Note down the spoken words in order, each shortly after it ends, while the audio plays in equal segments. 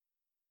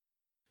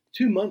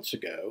2 months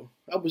ago,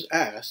 I was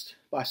asked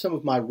by some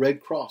of my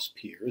Red Cross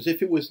peers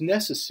if it was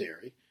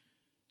necessary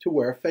to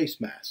wear a face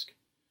mask.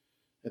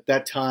 At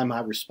that time,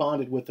 I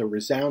responded with a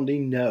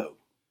resounding no.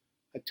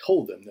 I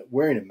told them that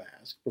wearing a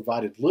mask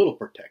provided little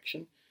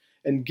protection,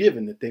 and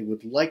given that they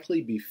would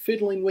likely be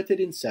fiddling with it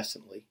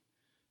incessantly,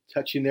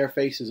 touching their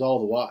faces all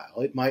the while,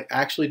 it might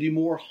actually do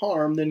more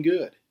harm than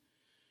good.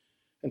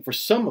 And for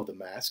some of the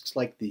masks,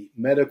 like the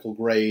medical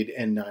grade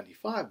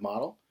N95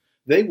 model,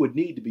 they would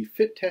need to be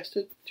fit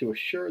tested to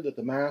assure that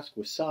the mask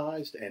was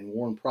sized and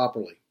worn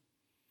properly.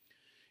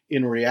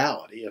 In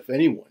reality, if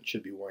anyone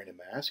should be wearing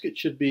a mask, it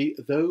should be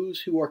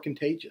those who are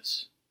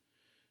contagious.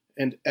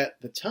 And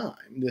at the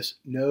time, this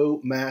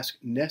no mask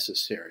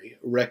necessary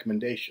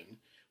recommendation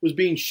was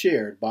being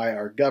shared by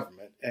our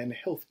government and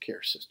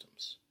healthcare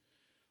systems.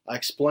 I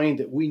explained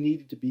that we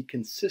needed to be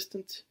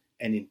consistent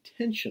and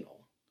intentional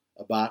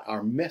about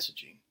our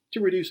messaging to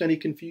reduce any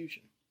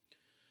confusion.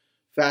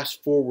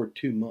 Fast forward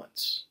 2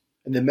 months,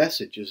 and the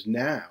message is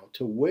now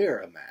to wear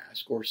a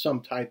mask or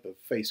some type of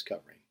face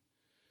covering.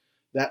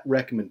 That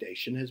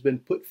recommendation has been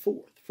put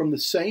forth from the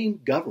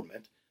same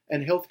government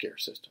and healthcare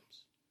systems.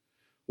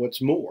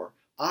 What's more,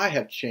 I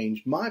have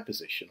changed my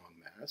position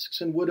on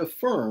masks and would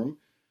affirm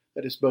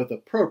that it's both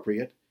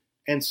appropriate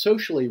and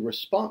socially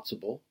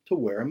responsible to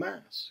wear a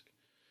mask.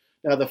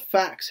 Now, the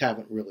facts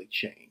haven't really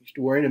changed.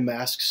 Wearing a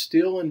mask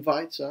still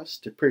invites us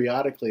to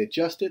periodically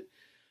adjust it,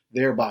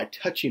 thereby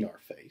touching our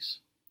face.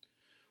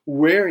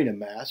 Wearing a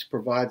mask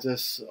provides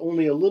us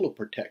only a little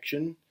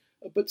protection,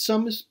 but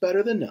some is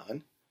better than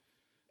none,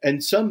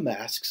 and some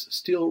masks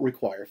still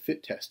require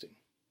fit testing.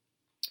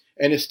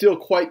 And it's still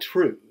quite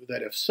true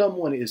that if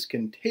someone is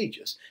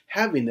contagious,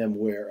 having them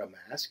wear a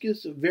mask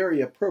is a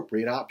very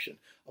appropriate option,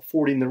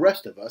 affording the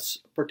rest of us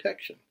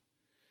protection.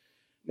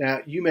 Now,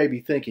 you may be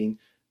thinking,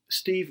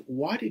 Steve,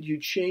 why did you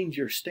change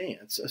your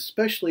stance,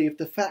 especially if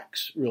the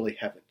facts really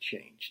haven't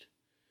changed?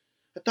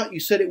 I thought you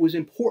said it was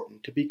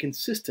important to be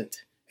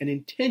consistent and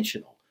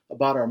intentional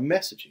about our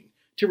messaging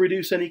to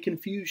reduce any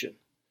confusion.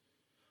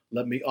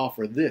 Let me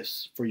offer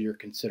this for your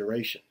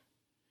consideration.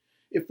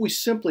 If we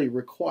simply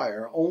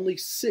require only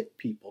sick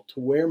people to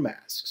wear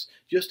masks,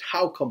 just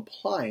how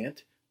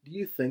compliant do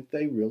you think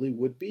they really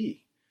would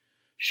be?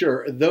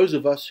 Sure, those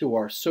of us who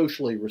are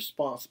socially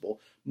responsible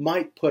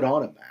might put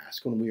on a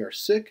mask when we are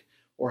sick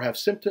or have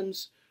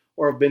symptoms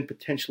or have been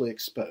potentially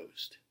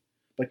exposed.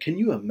 But can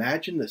you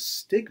imagine the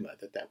stigma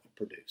that would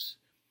produce?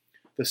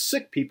 The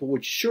sick people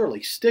would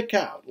surely stick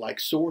out like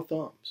sore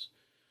thumbs.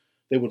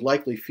 They would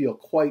likely feel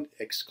quite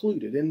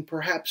excluded and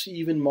perhaps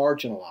even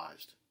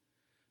marginalized.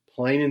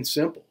 Plain and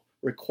simple,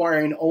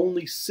 requiring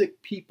only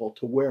sick people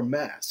to wear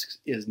masks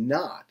is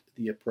not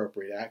the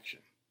appropriate action.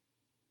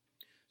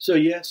 So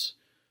yes,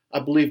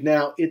 I believe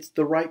now it's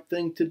the right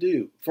thing to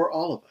do for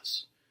all of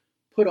us.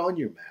 Put on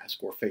your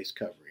mask or face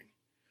covering.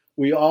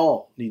 We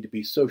all need to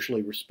be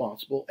socially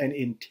responsible and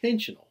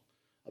intentional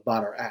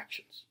about our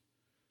actions,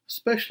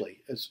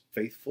 especially as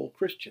faithful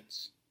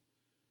Christians.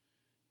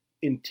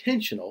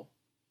 Intentional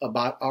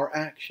about our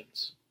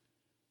actions.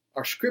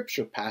 Our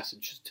scripture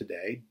passages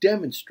today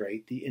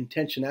demonstrate the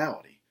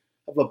intentionality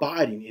of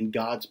abiding in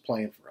God's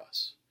plan for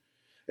us.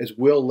 As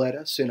Will led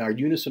us in our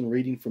unison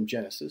reading from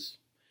Genesis,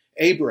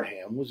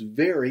 Abraham was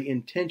very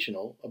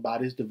intentional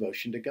about his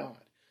devotion to God.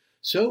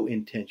 So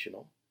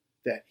intentional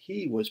that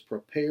he was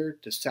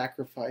prepared to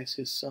sacrifice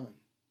his son.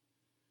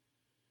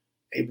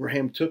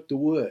 Abraham took the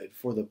wood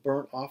for the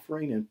burnt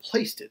offering and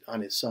placed it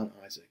on his son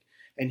Isaac,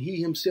 and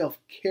he himself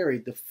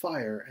carried the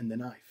fire and the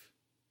knife.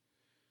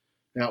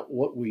 Now,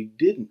 what we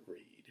didn't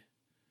read,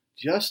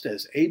 just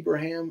as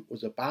Abraham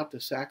was about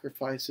to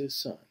sacrifice his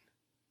son,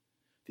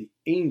 the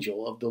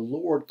angel of the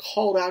Lord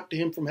called out to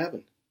him from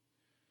heaven,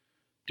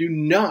 "Do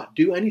not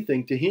do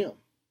anything to him.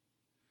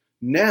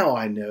 Now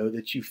I know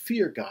that you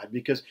fear God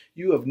because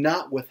you have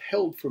not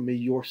withheld from me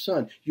your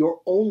son,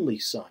 your only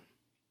son."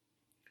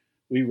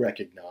 We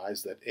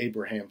recognize that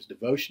Abraham's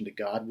devotion to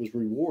God was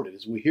rewarded,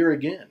 as we hear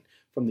again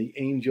from the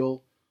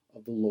angel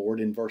of the Lord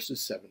in verses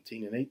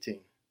 17 and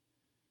 18.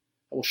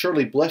 "I will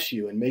surely bless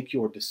you and make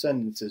your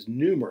descendants as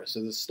numerous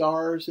as the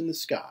stars in the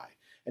sky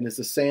and as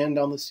the sand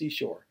on the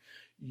seashore.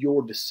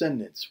 Your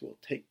descendants will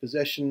take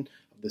possession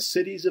of the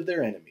cities of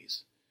their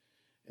enemies,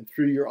 and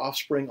through your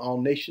offspring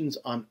all nations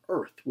on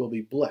earth will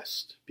be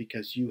blessed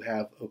because you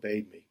have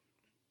obeyed me."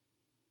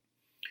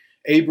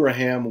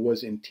 Abraham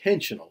was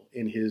intentional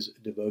in his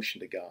devotion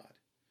to God.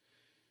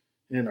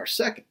 And in our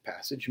second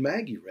passage,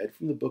 Maggie read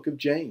from the book of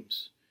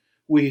James.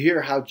 We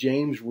hear how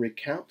James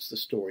recounts the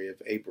story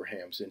of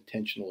Abraham's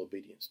intentional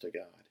obedience to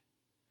God.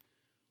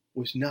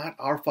 Was not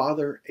our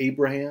father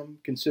Abraham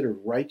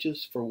considered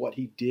righteous for what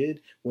he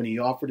did when he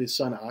offered his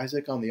son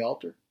Isaac on the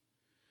altar?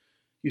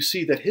 You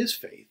see that his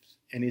faith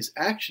and his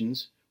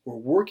actions were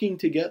working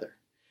together,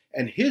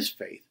 and his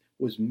faith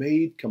was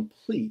made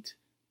complete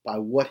by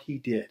what he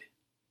did.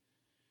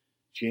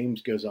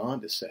 James goes on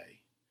to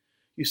say,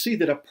 you see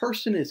that a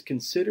person is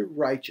considered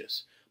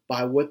righteous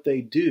by what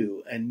they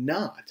do and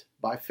not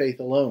by faith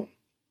alone.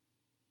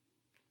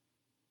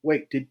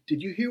 Wait, did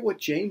you hear what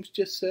James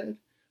just said?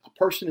 A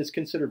person is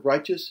considered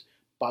righteous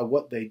by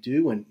what they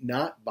do and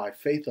not by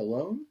faith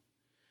alone,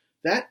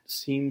 that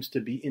seems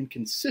to be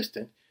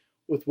inconsistent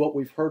with what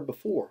we've heard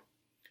before,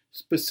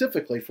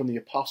 specifically from the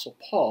Apostle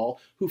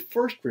Paul, who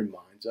first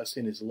reminds us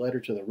in his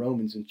letter to the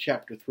Romans in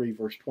chapter 3,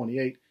 verse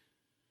 28,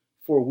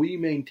 "For we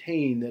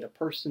maintain that a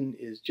person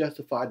is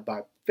justified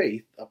by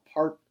faith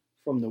apart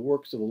from the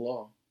works of the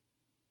law."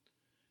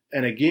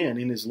 And again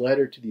in his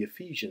letter to the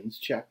Ephesians,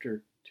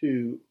 chapter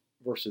 2,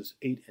 verses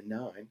 8 and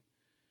 9,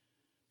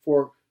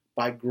 "For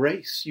by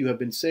grace you have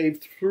been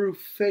saved through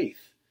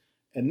faith,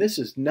 and this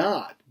is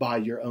not by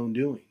your own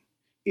doing.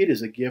 It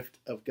is a gift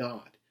of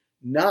God,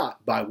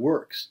 not by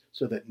works,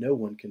 so that no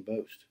one can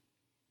boast."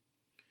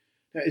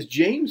 Now, is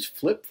James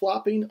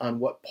flip-flopping on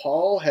what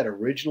Paul had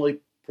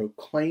originally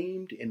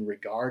proclaimed in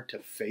regard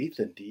to faith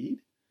and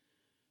deed?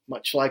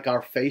 Much like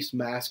our face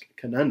mask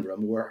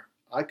conundrum, where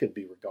I could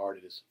be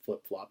regarded as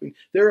flip-flopping,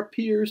 there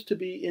appears to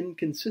be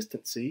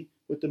inconsistency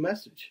with the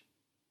message.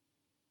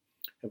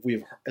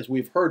 As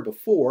we've heard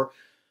before,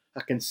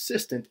 a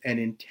consistent and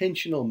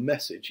intentional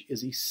message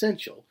is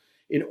essential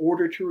in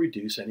order to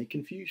reduce any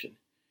confusion.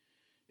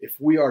 If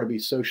we are to be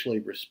socially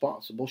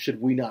responsible,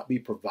 should we not be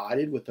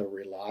provided with a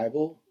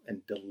reliable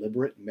and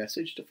deliberate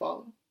message to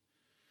follow?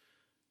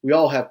 We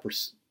all have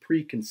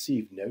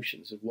preconceived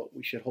notions of what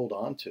we should hold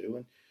on to,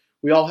 and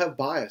we all have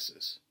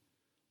biases.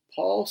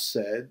 Paul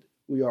said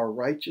we are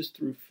righteous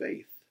through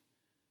faith,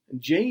 and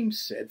James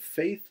said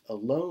faith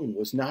alone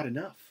was not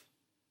enough.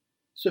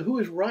 So who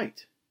is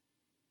right?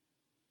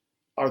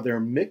 Are there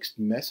mixed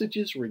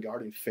messages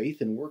regarding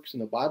faith and works in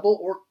the Bible,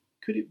 or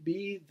could it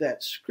be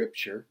that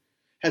Scripture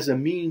has a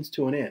means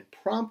to an end,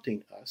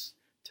 prompting us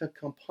to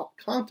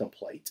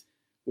contemplate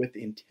with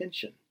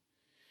intention?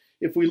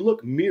 If we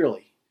look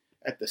merely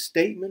at the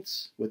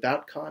statements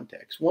without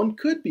context, one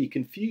could be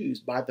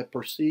confused by the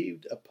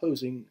perceived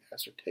opposing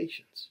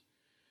assertions.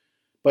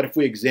 But if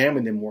we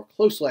examine them more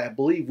closely, I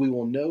believe we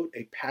will note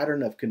a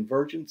pattern of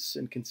convergence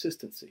and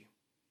consistency.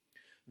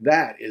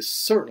 That is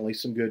certainly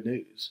some good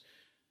news.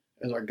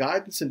 As our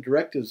guidance and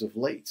directives of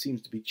late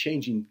seems to be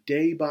changing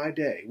day by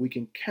day, we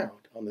can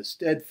count on the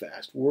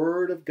steadfast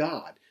Word of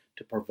God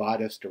to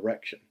provide us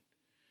direction.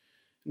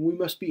 And we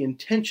must be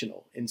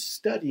intentional in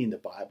studying the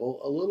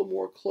Bible a little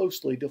more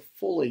closely to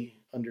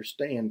fully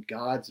understand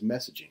God's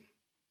messaging.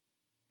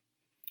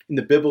 In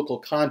the biblical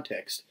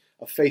context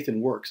of faith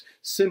and works,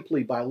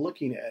 simply by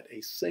looking at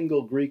a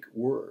single Greek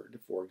word,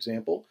 for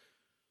example,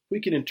 we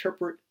can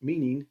interpret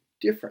meaning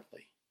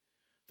differently.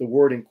 The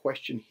word in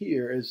question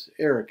here is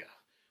erga,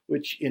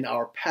 which in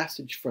our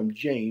passage from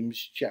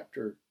James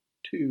chapter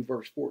 2,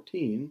 verse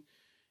 14,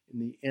 in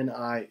the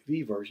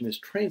NIV version, is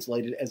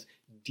translated as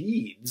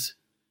deeds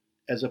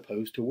as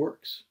opposed to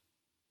works.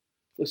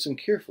 Listen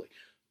carefully.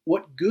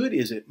 What good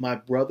is it, my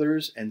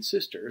brothers and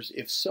sisters,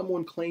 if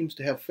someone claims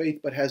to have faith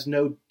but has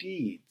no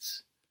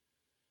deeds?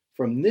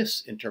 From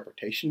this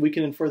interpretation, we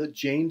can infer that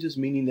James is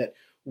meaning that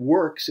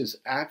works is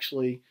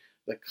actually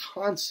the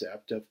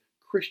concept of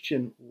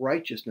Christian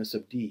righteousness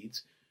of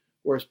deeds,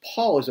 whereas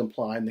Paul is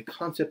implying the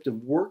concept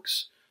of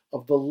works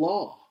of the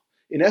law.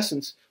 In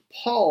essence,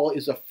 Paul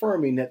is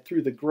affirming that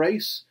through the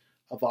grace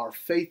of our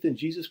faith in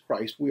Jesus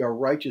Christ, we are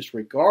righteous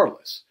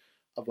regardless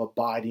of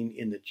abiding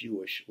in the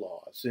Jewish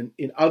laws.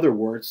 In other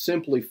words,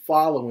 simply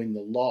following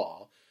the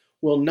law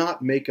will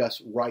not make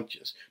us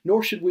righteous,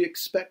 nor should we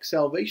expect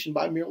salvation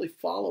by merely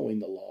following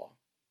the law.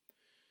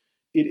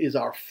 It is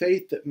our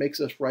faith that makes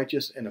us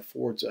righteous and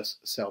affords us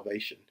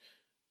salvation.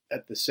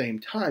 At the same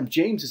time,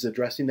 James is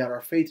addressing that our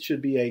faith should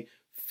be a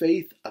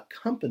faith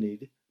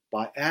accompanied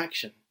by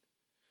action.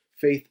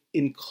 Faith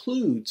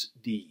includes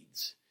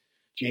deeds.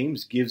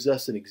 James gives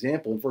us an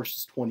example in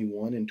verses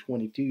 21 and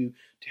 22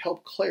 to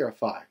help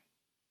clarify.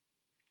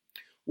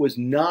 Was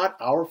not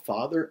our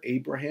father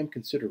Abraham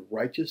considered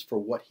righteous for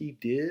what he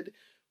did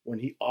when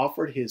he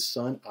offered his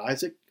son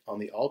Isaac on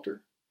the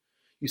altar?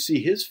 You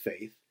see, his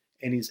faith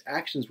and his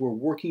actions were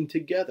working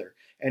together,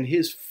 and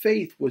his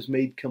faith was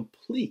made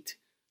complete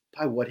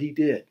by what he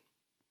did.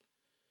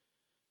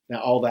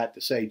 Now, all that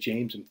to say,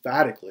 James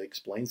emphatically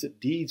explains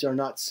that deeds are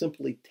not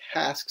simply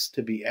tasks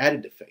to be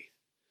added to faith,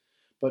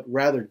 but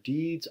rather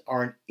deeds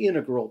are an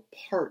integral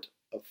part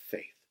of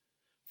faith.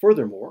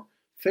 Furthermore,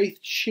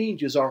 faith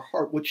changes our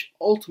heart, which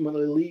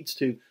ultimately leads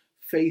to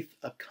faith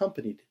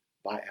accompanied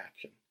by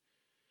action.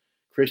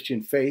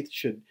 Christian faith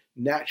should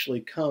naturally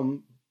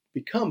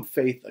become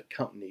faith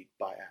accompanied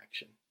by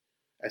action.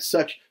 As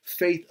such,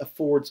 faith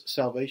affords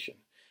salvation.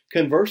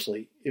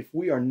 Conversely, if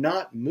we are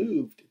not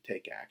moved to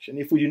take action,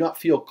 if we do not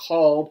feel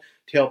called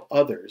to help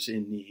others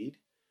in need,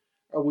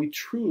 are we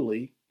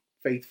truly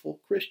faithful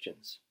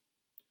Christians?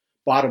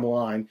 Bottom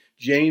line,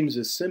 James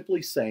is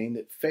simply saying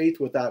that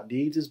faith without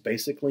deeds is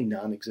basically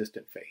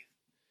non-existent faith.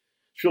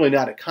 It's really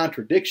not a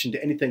contradiction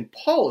to anything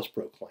Paul has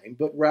proclaimed,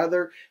 but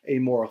rather a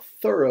more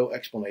thorough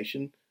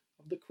explanation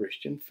of the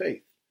Christian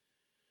faith.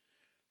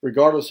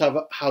 Regardless of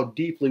how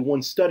deeply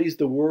one studies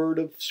the Word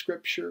of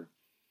Scripture,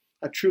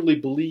 I truly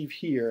believe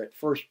here at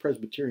First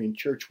Presbyterian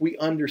Church we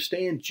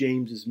understand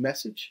James's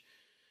message,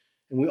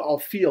 And we all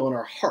feel in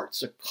our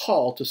hearts a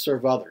call to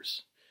serve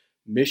others.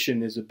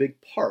 Mission is a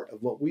big part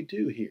of what we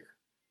do here.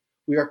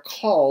 We are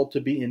called to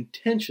be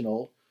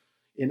intentional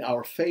in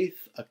our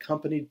faith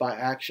accompanied by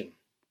action.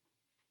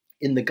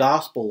 In the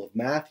Gospel of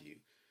Matthew,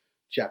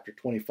 chapter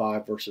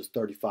 25, verses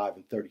 35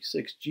 and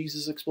 36,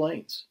 Jesus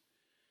explains,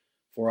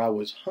 "For I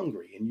was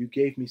hungry, and you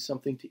gave me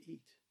something to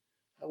eat.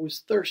 I was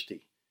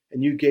thirsty,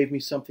 and you gave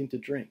me something to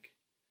drink.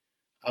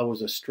 I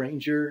was a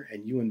stranger,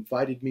 and you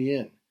invited me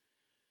in.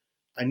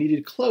 I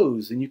needed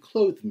clothes, and you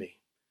clothed me.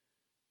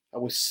 I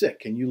was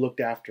sick, and you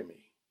looked after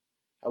me.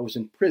 I was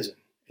in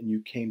prison, and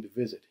you came to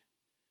visit."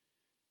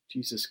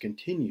 Jesus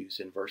continues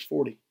in verse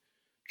 40,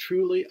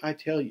 "Truly I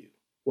tell you,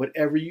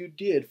 whatever you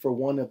did for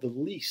one of the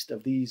least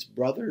of these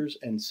brothers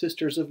and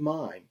sisters of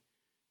mine,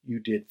 you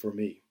did for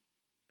me."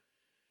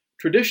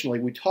 Traditionally,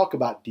 we talk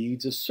about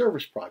deeds as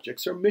service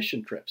projects or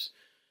mission trips.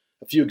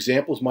 A few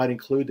examples might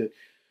include that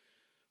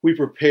we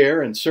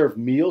prepare and serve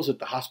meals at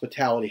the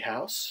hospitality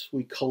house.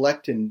 We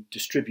collect and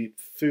distribute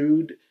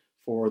food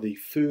for the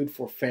Food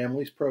for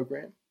Families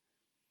program.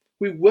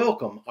 We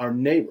welcome our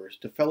neighbors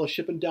to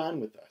fellowship and dine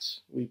with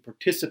us. We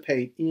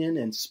participate in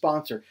and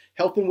sponsor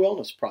health and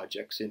wellness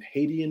projects in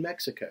Haiti and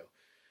Mexico,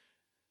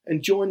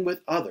 and join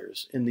with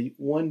others in the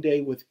One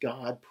Day with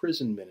God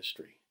prison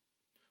ministry.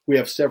 We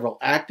have several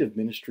active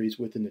ministries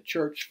within the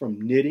church,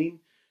 from knitting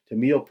to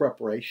meal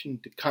preparation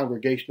to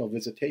congregational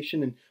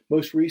visitation, and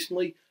most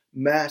recently,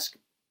 mask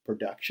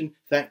production,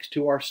 thanks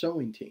to our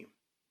sewing team.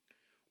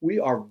 We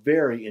are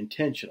very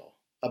intentional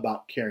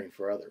about caring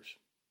for others.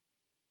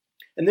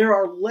 And there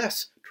are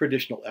less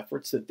traditional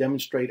efforts that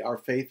demonstrate our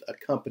faith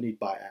accompanied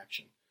by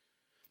action.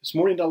 This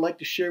morning, I'd like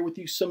to share with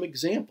you some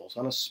examples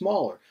on a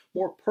smaller,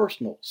 more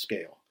personal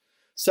scale.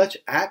 Such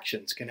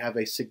actions can have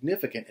a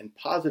significant and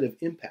positive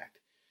impact,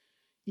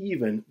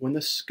 even when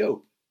the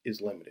scope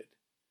is limited.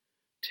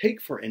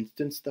 Take, for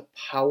instance, the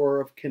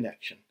power of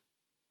connection.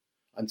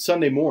 On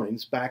Sunday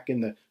mornings, back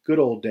in the good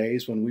old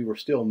days when we were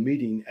still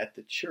meeting at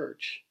the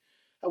church,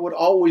 I would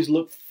always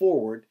look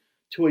forward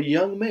to a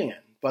young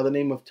man by the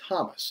name of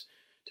Thomas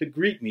to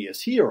greet me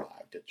as he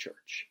arrived at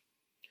church.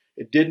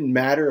 It didn't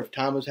matter if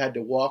Thomas had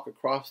to walk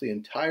across the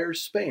entire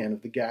span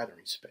of the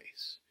gathering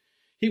space.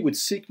 He would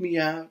seek me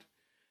out,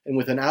 and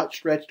with an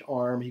outstretched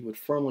arm, he would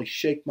firmly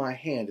shake my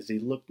hand as he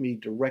looked me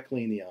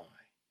directly in the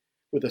eye.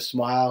 With a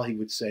smile, he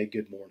would say,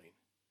 "Good morning."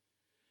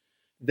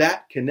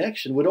 That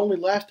connection would only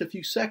last a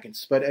few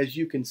seconds, but as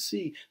you can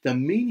see, the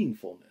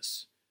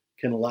meaningfulness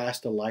can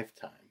last a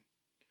lifetime.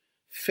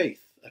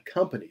 Faith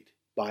accompanied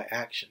by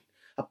action,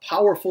 a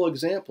powerful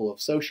example of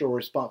social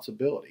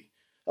responsibility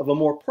of a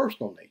more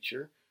personal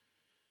nature,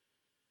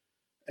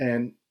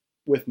 and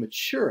with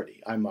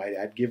maturity, I might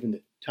add, given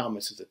that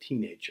Thomas is a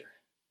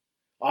teenager.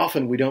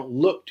 Often we don't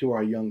look to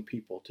our young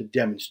people to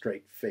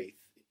demonstrate faith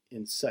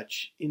in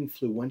such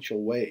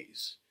influential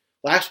ways.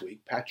 Last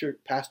week,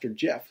 Pastor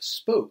Jeff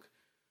spoke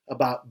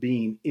about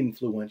being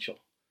influential.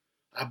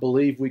 I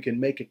believe we can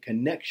make a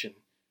connection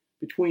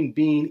between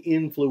being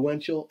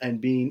influential and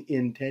being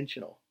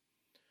intentional.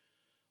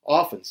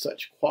 Often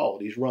such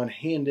qualities run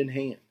hand in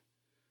hand.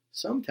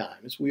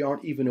 Sometimes we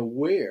aren't even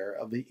aware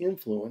of the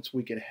influence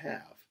we can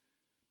have,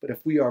 but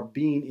if we are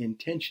being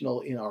intentional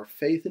in our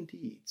faith and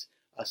deeds,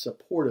 a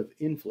supportive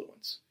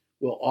influence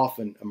will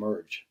often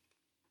emerge.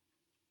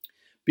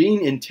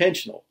 Being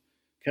intentional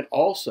can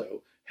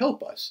also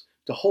help us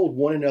to hold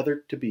one another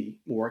to be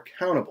more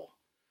accountable.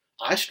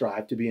 I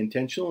strive to be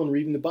intentional in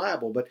reading the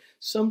Bible, but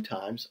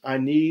sometimes I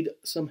need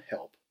some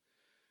help.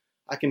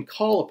 I can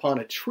call upon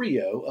a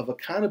trio of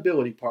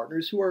accountability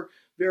partners who are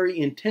very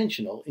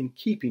intentional in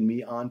keeping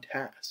me on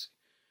task.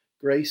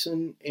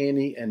 Grayson,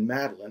 Annie, and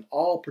Madeline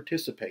all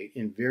participate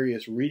in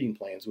various reading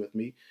plans with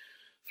me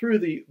through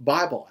the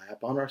Bible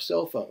app on our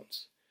cell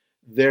phones.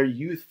 Their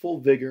youthful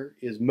vigor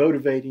is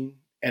motivating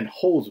and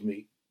holds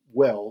me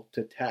well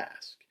to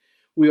task.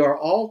 We are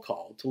all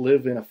called to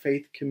live in a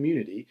faith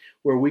community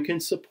where we can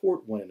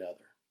support one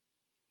another.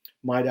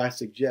 Might I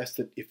suggest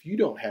that if you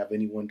don't have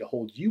anyone to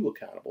hold you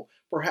accountable,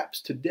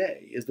 perhaps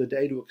today is the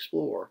day to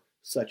explore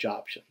such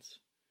options.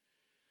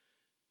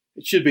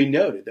 It should be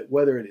noted that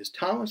whether it is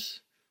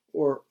Thomas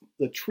or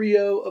the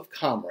trio of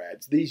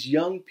comrades, these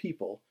young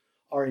people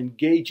are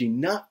engaging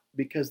not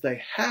because they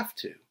have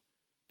to,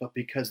 but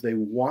because they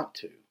want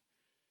to.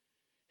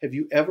 Have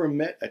you ever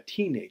met a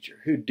teenager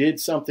who did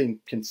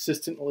something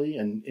consistently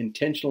and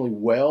intentionally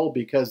well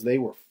because they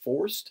were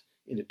forced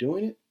into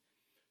doing it?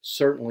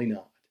 Certainly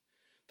not.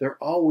 There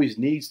always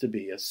needs to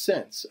be a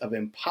sense of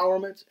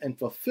empowerment and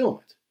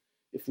fulfillment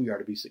if we are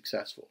to be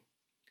successful.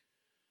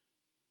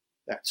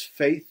 That's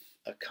faith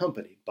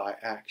accompanied by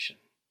action.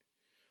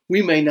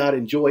 We may not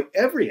enjoy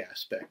every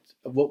aspect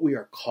of what we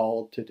are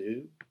called to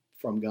do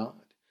from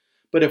God,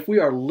 but if we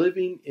are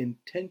living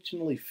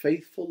intentionally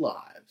faithful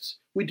lives,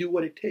 we do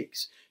what it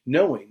takes,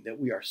 knowing that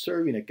we are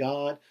serving a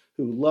God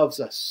who loves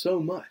us so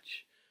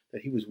much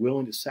that he was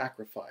willing to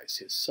sacrifice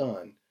his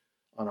Son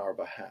on our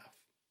behalf.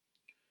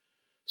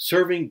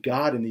 Serving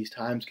God in these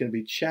times can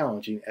be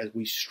challenging as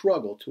we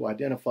struggle to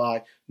identify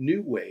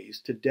new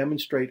ways to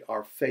demonstrate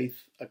our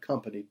faith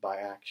accompanied by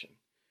action.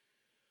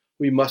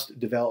 We must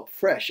develop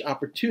fresh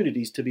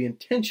opportunities to be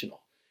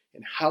intentional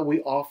in how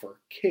we offer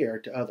care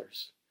to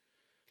others.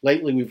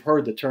 Lately, we've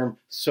heard the term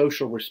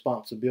social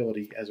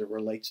responsibility as it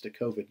relates to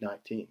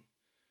COVID-19.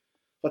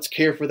 Let's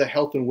care for the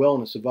health and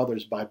wellness of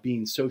others by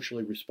being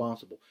socially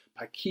responsible,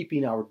 by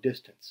keeping our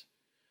distance,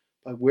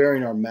 by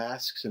wearing our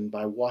masks, and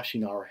by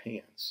washing our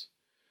hands.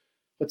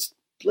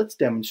 Let's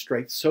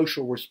demonstrate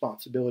social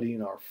responsibility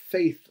in our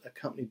faith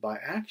accompanied by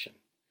action.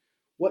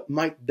 What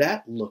might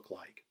that look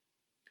like?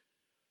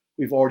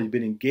 We've already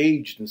been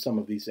engaged in some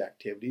of these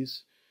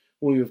activities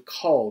when we have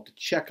called to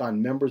check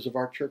on members of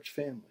our church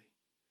family,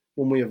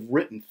 when we have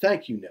written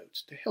thank you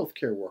notes to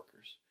healthcare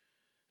workers,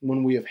 and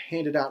when we have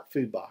handed out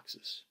food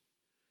boxes.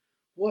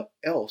 What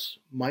else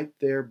might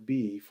there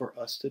be for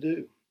us to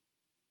do?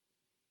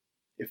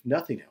 If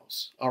nothing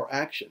else, our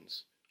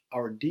actions,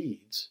 our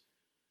deeds,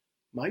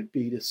 might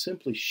be to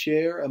simply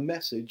share a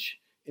message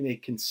in a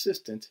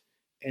consistent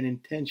and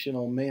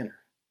intentional manner,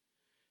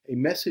 a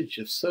message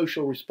of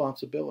social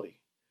responsibility,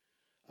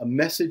 a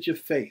message of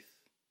faith,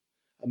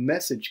 a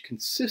message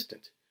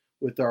consistent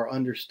with our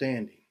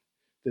understanding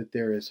that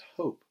there is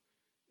hope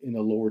in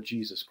the Lord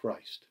Jesus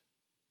Christ.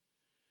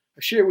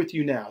 I share with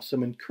you now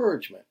some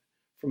encouragement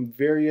from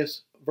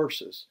various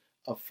verses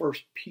of 1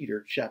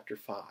 Peter chapter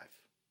 5.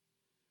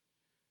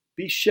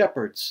 Be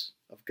shepherds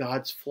of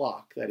God's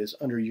flock that is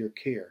under your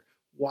care,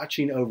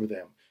 watching over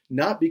them,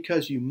 not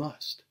because you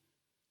must,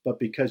 but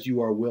because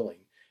you are willing,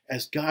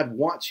 as God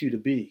wants you to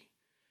be,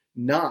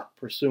 not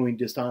pursuing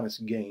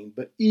dishonest gain,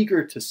 but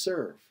eager to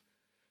serve,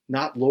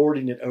 not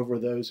lording it over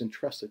those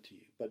entrusted to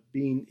you, but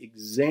being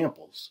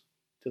examples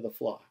to the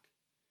flock.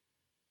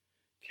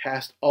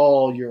 Cast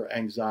all your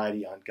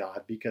anxiety on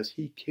God because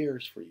He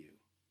cares for you.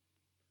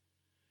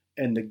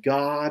 And the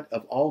God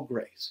of all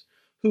grace,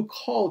 who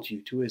called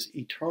you to His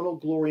eternal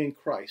glory in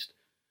Christ,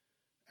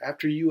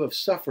 after you have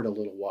suffered a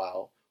little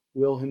while,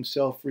 will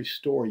Himself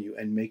restore you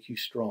and make you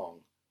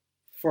strong,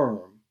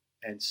 firm,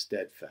 and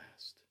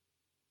steadfast.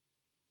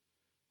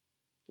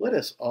 Let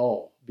us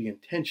all be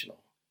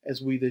intentional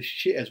as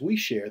we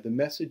share the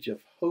message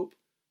of hope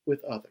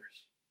with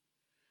others.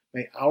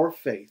 May our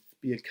faith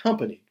be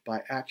accompanied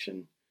by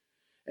action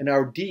and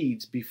our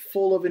deeds be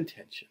full of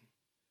intention.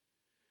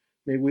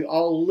 May we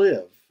all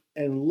live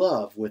and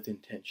love with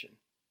intention.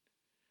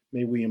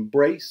 May we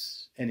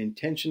embrace an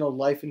intentional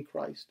life in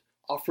Christ,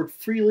 offered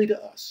freely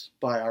to us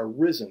by our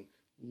risen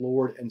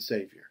Lord and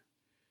Savior.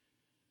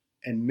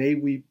 And may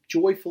we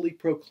joyfully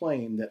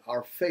proclaim that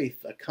our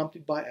faith,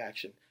 accompanied by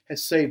action,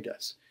 has saved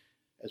us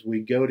as we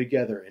go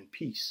together in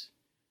peace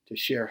to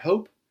share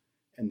hope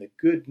and the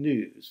good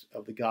news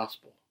of the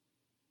gospel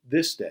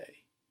this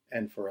day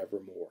and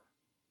forevermore.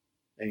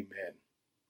 Amen.